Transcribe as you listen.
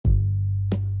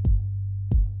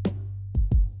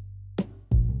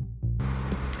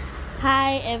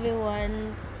Hi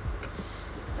everyone,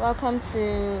 welcome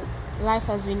to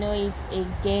Life as We Know It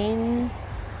again.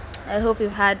 I hope you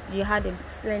had a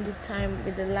splendid time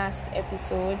with the last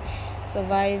episode,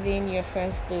 surviving your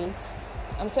first date.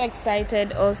 I'm so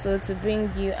excited also to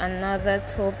bring you another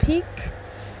topic.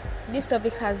 This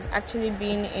topic has actually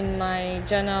been in my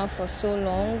journal for so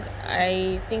long.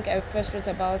 I think I first wrote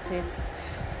about it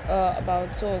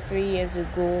about 2 or 3 years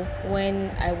ago when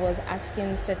I was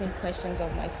asking certain questions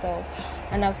of myself,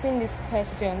 and I've seen these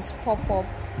questions pop up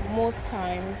most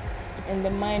times in the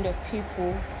mind of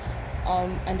people,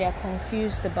 and they are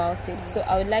confused about it. So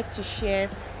I would like to share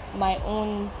my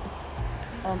own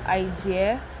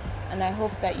idea, and I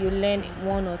hope that you learn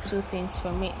one or two things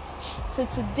from it. So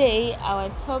today our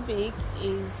topic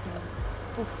is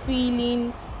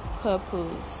fulfilling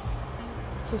purpose.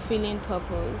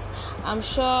 I'm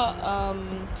sure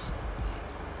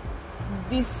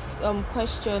this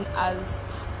question has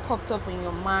popped up in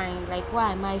your mind, like,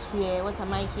 why am I here? What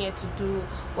am I here to do?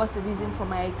 What's the reason for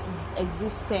my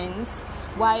existence?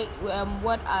 Why?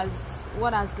 What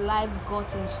has life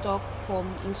got in store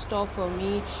for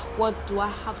me? What do I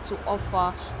have to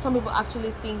offer? Some people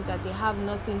actually think that they have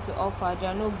nothing to offer. They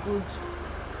are no good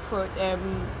for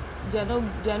they're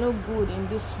no good in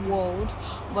this world.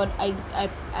 But I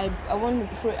want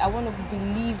to pray, I want to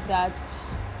believe that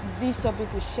this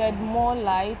topic will shed more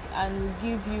light and will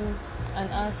give you an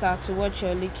answer to what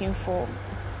you're looking for.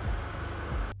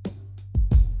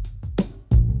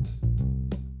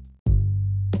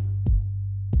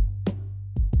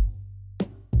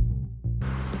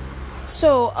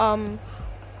 So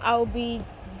I'll be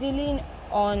dealing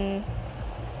on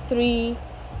three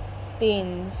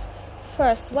things.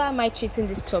 First, why am I treating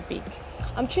this topic?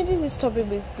 I'm treating this topic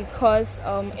because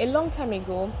a long time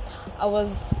ago I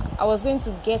was going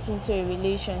to get into a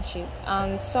relationship,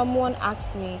 and someone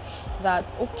asked me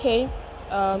that, okay,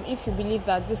 if you believe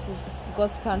that this is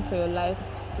God's plan for your life,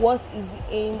 what is the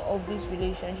aim of this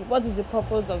relationship? What is the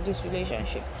purpose of this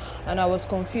relationship? And I was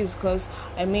confused because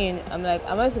I'm like,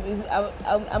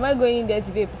 am I going in there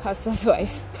to be a pastor's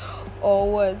wife or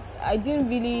what? I didn't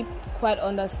really quite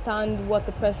understand what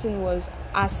the person was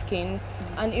asking,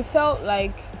 and it felt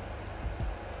like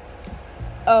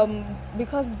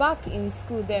because back in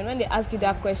school then, when they ask you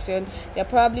that question, they're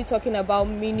probably talking about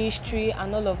ministry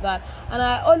and all of that. And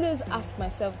I always ask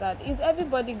myself, that is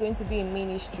everybody going to be in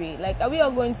ministry? Like, are we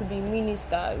all going to be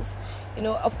ministers?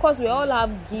 Of course we all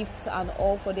have gifts and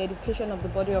all for the education of the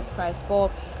body of Christ, but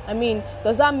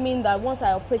does that mean that once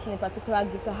I operate in a particular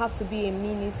gift, I have to be a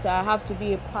minister, I have to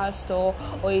be a pastor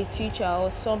or a teacher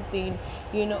or something?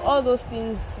 All those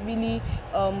things really,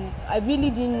 I really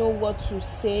didn't know what to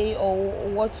say or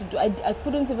what to do. I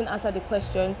couldn't even answer the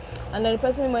question. And then the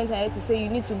person went ahead to say, you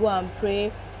need to go and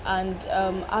pray and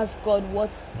ask God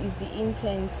what is the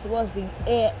intent, what's the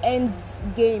end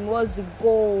game, what's the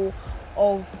goal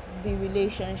of the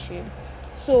relationship.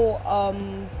 So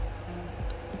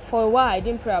for a while I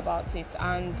didn't pray about it,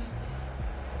 and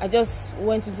I just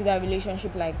went into that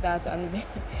relationship like that, and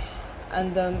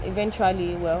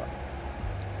eventually, well,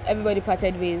 everybody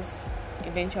parted ways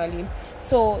eventually.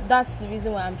 So that's the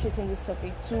reason why I'm treating this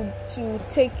topic,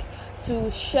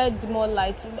 to shed more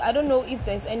light. I don't know if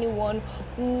there's anyone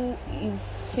who is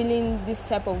feeling this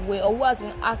type of way, or who has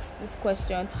been asked this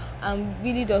question and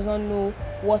really does not know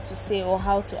what to say or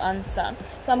how to answer.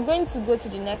 So I'm going to go to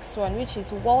the next one, which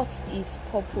is, what is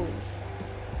purpose?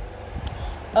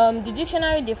 The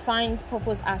dictionary defined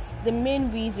purpose as the main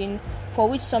reason for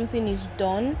which something is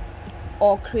done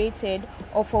or created,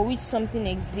 or for which something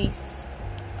exists.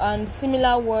 And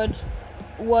similar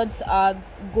words are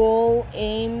goal,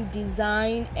 aim,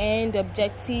 design, end,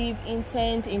 objective,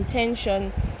 intent,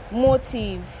 intention,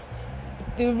 motive,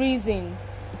 the reason,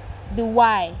 the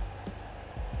why.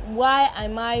 Why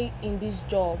am I in this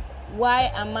job?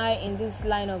 Why am I in this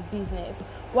line of business?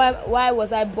 Why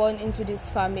was I born into this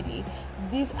family?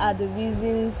 These are the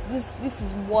reasons. This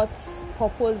is what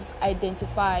purpose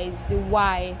identifies, the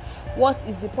why. What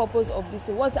is the purpose of this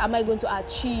thing? What am I going to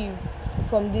achieve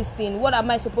from this thing? What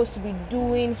am I supposed to be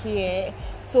doing here?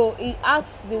 So it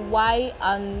asks the why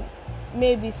and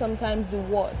maybe sometimes the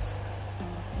what.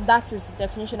 That is the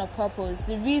definition of purpose.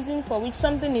 The reason for which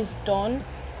something is done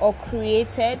or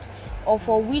created, or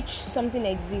for which something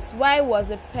exists. Why was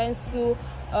a pencil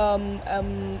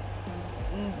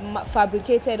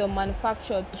fabricated or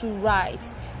manufactured? To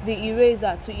write. The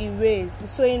eraser, to erase. The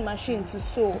sewing machine, to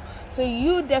sew. So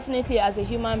you definitely, as a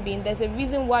human being, there's a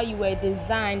reason why you were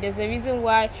designed. There's a reason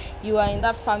why you are in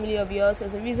that family of yours.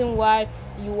 There's a reason why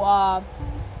you are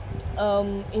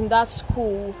in that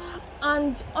school.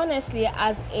 And honestly,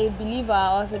 as a believer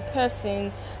or as a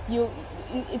person,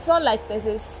 it's not like there's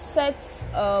a set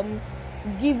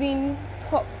giving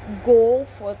goal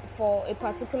for a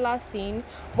particular thing,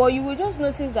 but you will just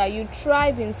notice that you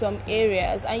thrive in some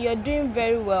areas and you're doing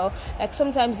very well. Like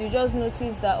sometimes you just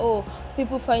notice that, oh,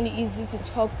 people find it easy to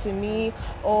talk to me,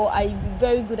 or I'm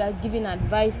very good at giving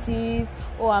advices,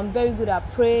 or I'm very good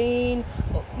at praying.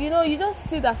 You just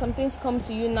see that some things come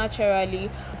to you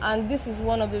naturally. And this is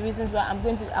one of the reasons why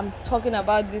I'm talking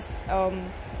about this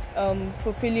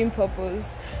fulfilling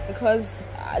purpose, because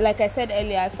like I said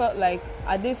earlier, I felt like,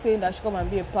 are they saying that I should come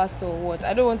and be a pastor or what?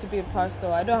 I don't want to be a pastor.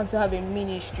 I don't have to have a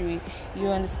ministry. You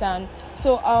understand?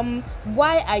 So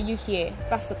why are you here?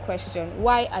 That's the question.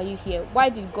 Why are you here? Why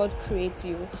did God create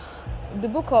you?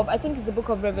 I think it's the book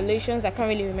of Revelations, I can't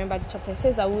really remember the chapter. It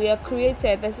says that we are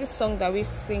created. There's this song that we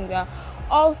sing, that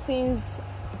all things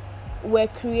were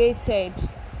created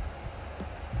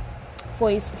for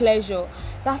his pleasure.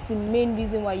 That's the main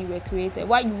reason why you were created,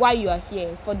 why you are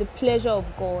here, for the pleasure of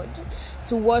God,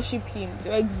 to worship him,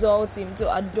 to exalt him,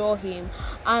 to adore him.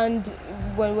 And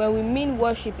when we mean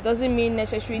worship, it doesn't mean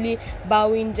necessarily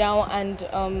bowing down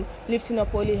and lifting up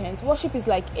holy hands. Worship is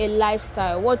like a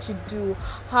lifestyle, what you do,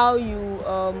 how you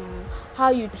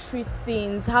treat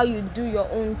things, how you do your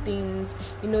own things.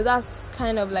 That's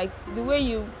kind of like the way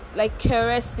you like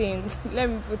caressing. Let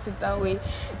me put it that way.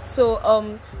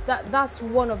 So that's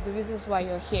one of the reasons why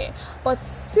you're here. But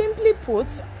simply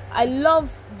put, I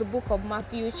love the book of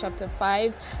Matthew chapter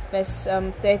 5 verse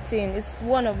 13. It's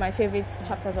one of my favorite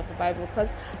chapters of the Bible,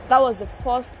 because that was the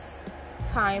first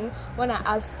time when I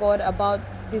asked God about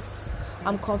this.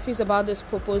 I'm confused about this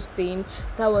purpose thing.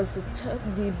 That was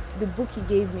the book he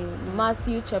gave me,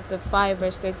 Matthew chapter 5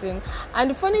 verse 13. And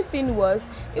the funny thing was,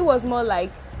 it was more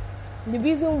like the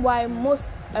reason why most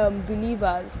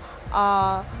believers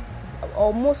are,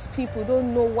 or most people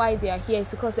don't know why they are here,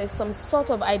 is because there's some sort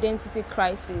of identity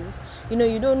crisis. You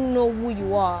don't know who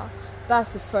you are. That's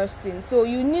the first thing. So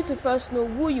you need to first know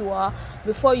who you are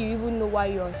before you even know why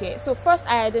you're here. So first,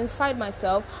 I identified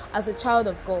myself as a child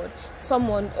of God,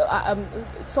 someone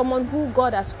who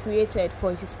God has created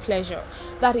for his pleasure.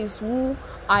 That is who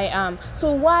I am.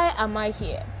 So why am I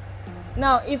here?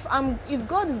 Now, if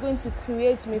God is going to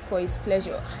create me for his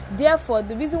pleasure, therefore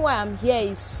the reason why I'm here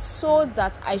is so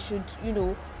that I should,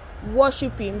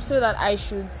 worship him, so that I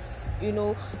should,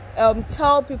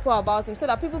 tell people about him, so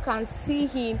that people can see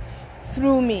him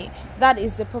through me. That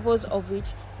is the purpose of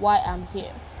which why I'm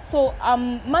here. So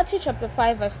Matthew chapter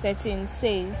 5 verse 13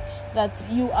 says that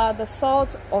you are the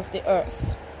salt of the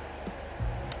earth.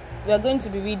 We are going to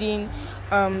be reading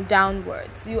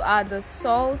downwards. You are the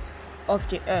salt of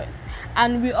the earth,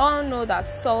 and we all know that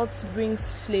salt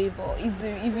brings flavor.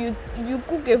 If you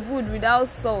cook a food without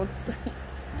salt,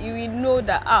 you will know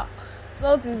that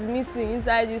salt is missing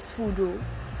inside this food.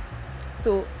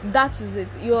 So that is it.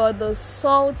 You are the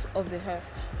salt of the earth.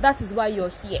 That is why you're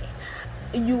here.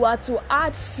 You are to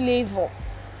add flavor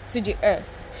to the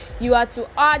earth. You are to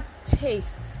add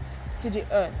taste to the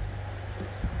earth.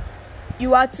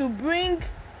 You are to bring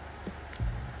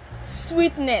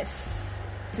sweetness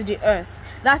to the earth.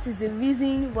 That is the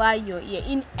reason why you're here.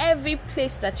 In every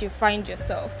place that you find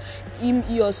yourself, in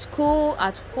your school,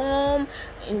 at home,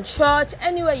 in church,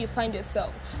 anywhere you find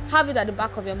yourself, have it at the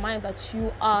back of your mind that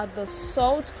you are the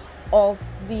salt of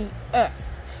the earth.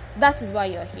 That is why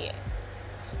you're here.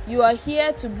 You are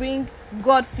here to bring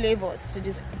God flavors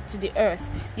to the earth.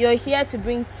 You're here to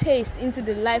bring taste into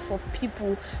the life of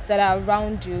people that are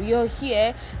around you. You're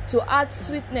here to add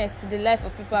sweetness to the life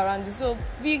of people around you. So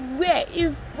beware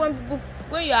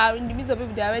when you are in the midst of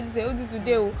people, they already say, "Oh,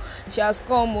 today she has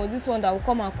come, or this one that will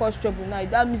come and cause trouble." Now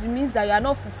that means that you are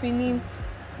not fulfilling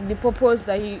the purpose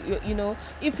that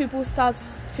if people start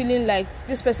feeling like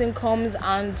this person comes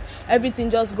and everything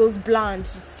just goes bland,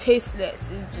 it's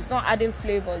tasteless, it's not adding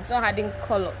flavor, it's not adding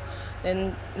color,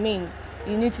 then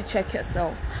you need to check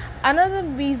yourself. Another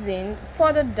reason,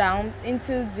 further down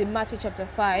into the Matthew chapter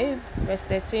 5 verse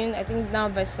 13, I think now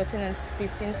verse 14 and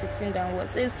 15, 16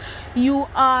 downwards, says you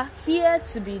are here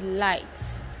to be light.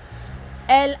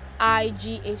 Light.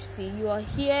 You are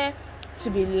here to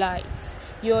be light.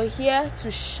 You're here to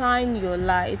shine your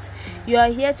light. You are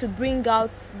here to bring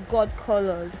out God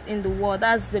colors in the world.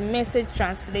 That's the Message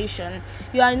translation.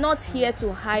 You are not here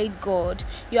to hide God.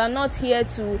 You are not here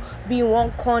to be in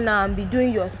one corner and be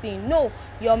doing your thing. No,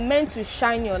 you're meant to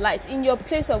shine your light. In your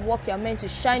place of work, you're meant to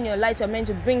shine your light. You're meant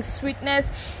to bring sweetness.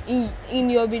 In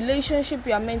your relationship,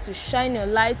 you are meant to shine your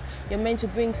light. You're meant to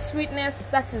bring sweetness.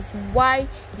 That is why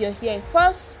you're here.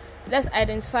 First, let's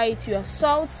identify it. You are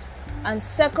salt. and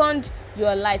second,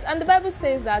 your light. And the Bible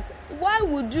says that why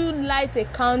would you light a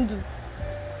candle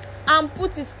and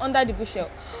put it under the bushel?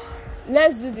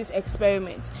 Let's do this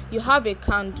experiment. You have a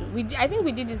candle. I think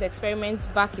we did this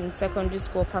experiment back in secondary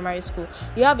school, primary school.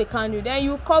 You have a candle, then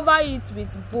you cover it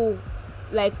with bowl,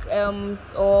 like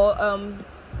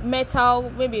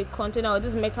metal, maybe a container or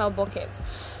this metal bucket.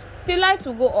 The light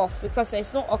will go off because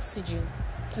there's no oxygen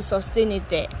to sustain it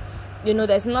there.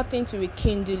 There's nothing to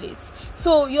rekindle it.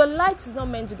 So your light is not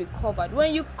meant to be covered.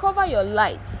 When you cover your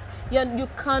light, you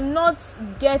cannot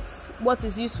get what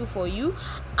is useful for you,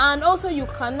 and also you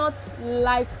cannot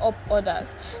light up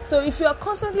others. So if you are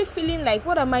constantly feeling like,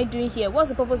 what am I doing here? What's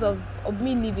the purpose of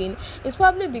me living? It's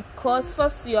probably because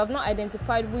first, you have not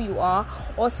identified who you are,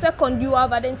 or second, you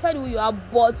have identified who you are,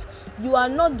 but you are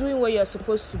not doing what you're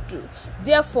supposed to do.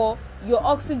 Therefore, your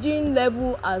oxygen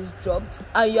level has dropped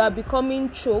and you are becoming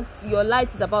choked. Your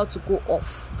light is about to go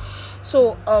off.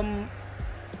 So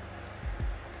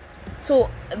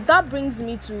that brings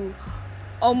me to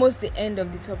almost the end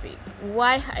of the topic.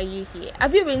 Why are you here?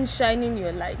 Have you been shining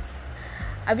your light?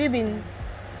 Have you been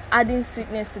adding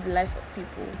sweetness to the life of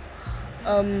people?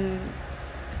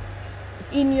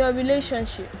 In your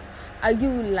relationship, are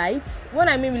you light? When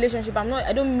I mean relationship,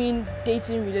 I don't mean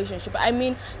dating relationship. I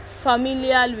mean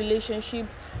familial relationship,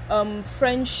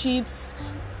 friendships,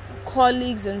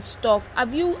 colleagues and stuff.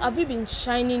 Have you been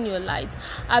shining your light?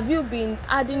 Have you been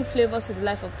adding flavors to the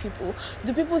life of people?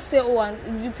 Do people say,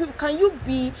 can you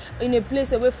be in a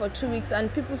place away for 2 weeks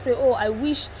and people say, I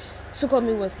wish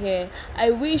Sukomi was here.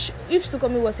 I wish if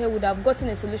Sukomi was here, I would have gotten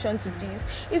a solution to this.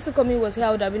 If Sukomi was here,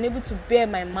 I would have been able to bear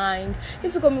my mind.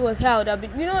 If Sukomi was here, I would have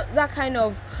been, that kind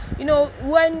of,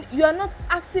 when you are not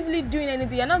actively doing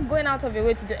anything, you're not going out of your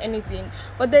way to do anything,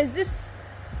 but there's this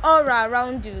aura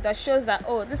around you that shows that,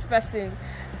 this person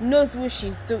knows who she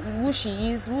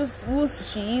is,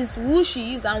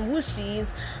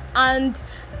 and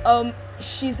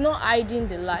she's not hiding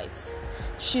the light.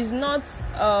 She has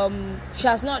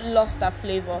not lost her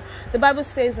flavor. The Bible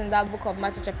says in that book of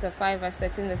Matthew chapter 5 verse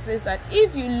 13, it says that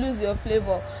if you lose your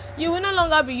flavor, you will no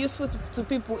longer be useful to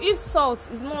people. If salt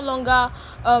is no longer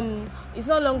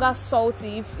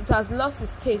salty, if it has lost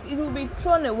its taste, it will be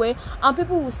thrown away and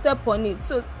people will step on it.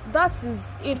 So that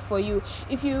is it for you.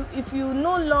 If you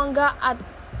no longer add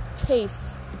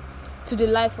taste to the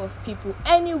life of people,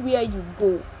 anywhere you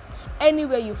go,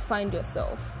 anywhere you find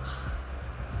yourself,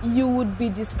 you would be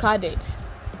discarded.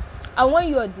 And when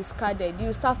you are discarded,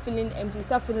 you start feeling empty. You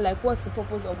start feeling like, what's the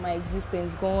purpose of my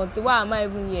existence? Gone. Why am I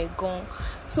even here? Gone.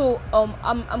 So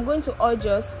I'm going to urge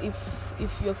us, if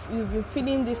you've been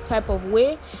feeling this type of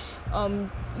way,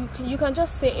 you can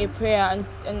just say a prayer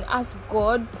and ask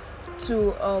God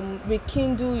to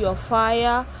rekindle your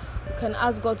fire. You can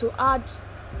ask God to add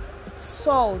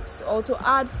salt or to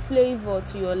add flavor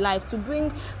to your life, to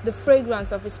bring the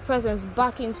fragrance of His presence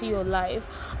back into your life,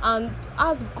 and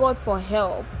ask God for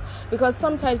help, because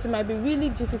sometimes it might be really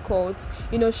difficult,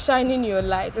 shining your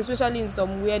light, especially in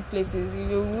some weird places.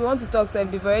 We want to talk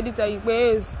self-development, already tell you,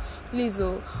 please,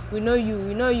 we know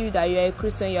you that you're a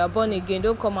Christian, you are born again,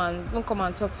 don't come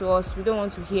and talk to us, we don't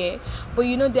want to hear. But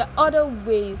there are other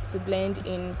ways to blend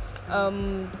in.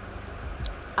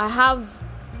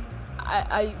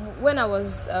 When I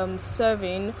was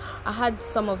serving, I had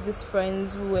some of these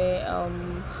friends who were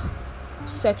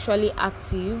sexually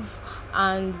active,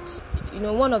 and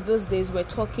one of those days we're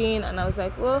talking, and I was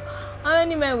like, well, how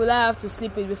many men will I have to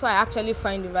sleep with before I actually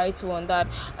find the right one? That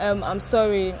I'm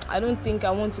sorry, I don't think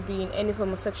I want to be in any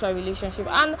form of sexual relationship.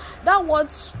 And that word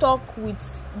stuck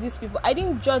with these people. I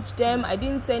didn't judge them, I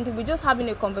didn't say anything. We're just having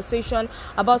a conversation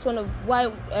about one of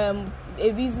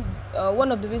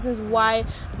the reasons why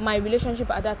my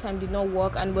relationship at that time did not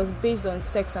work, and was based on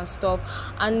sex and stuff.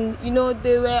 And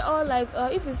they were all like,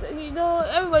 if it's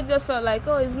everybody just felt like,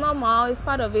 it's normal, it's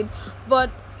part of it. But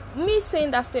me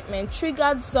saying that statement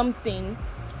triggered something.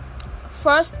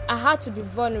 First, I had to be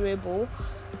vulnerable,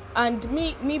 and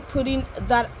me putting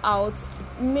that out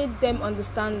made them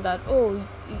understand that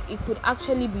it could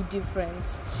actually be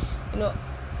different.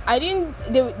 I didn't.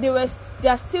 They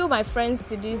are still my friends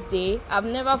to this day. I've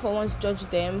never for once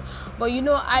judged them, but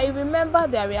I remember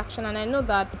their reaction, and I know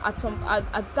that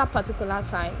at that particular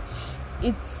time,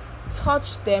 it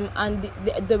touched them, and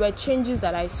there were changes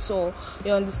that I saw.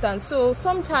 You understand? So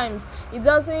sometimes it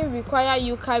doesn't require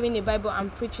you carrying a Bible and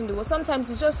preaching the word. Sometimes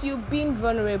it's just you being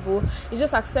vulnerable. It's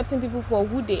just accepting people for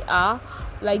who they are,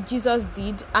 like Jesus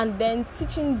did, and then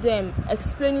teaching them,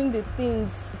 explaining the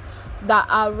things that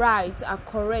are right, are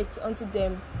correct unto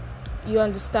them. You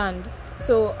understand?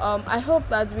 So I hope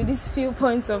that with these few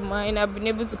points of mine, I've been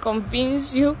able to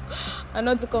convince you and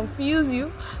not to confuse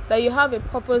you that you have a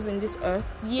purpose in this earth,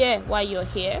 while you're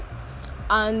here,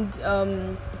 and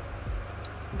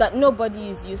that nobody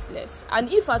is useless.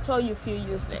 And if at all you feel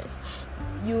useless,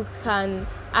 you can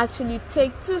actually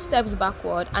take 2 steps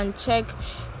backward and check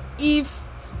if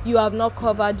you have not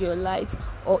covered your light,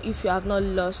 or if you have not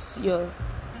lost your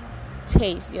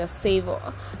taste, your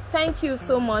savor. Thank you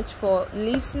so much for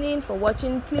listening, for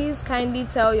watching. Please kindly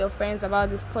tell your friends about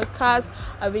this podcast.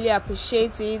 I really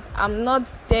appreciate it. I'm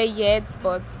not there yet,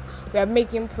 but we are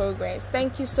making progress.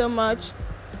 Thank you so much.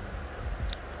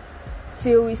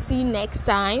 Till we see next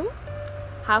time.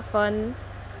 Have fun.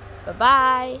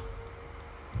 Bye-bye.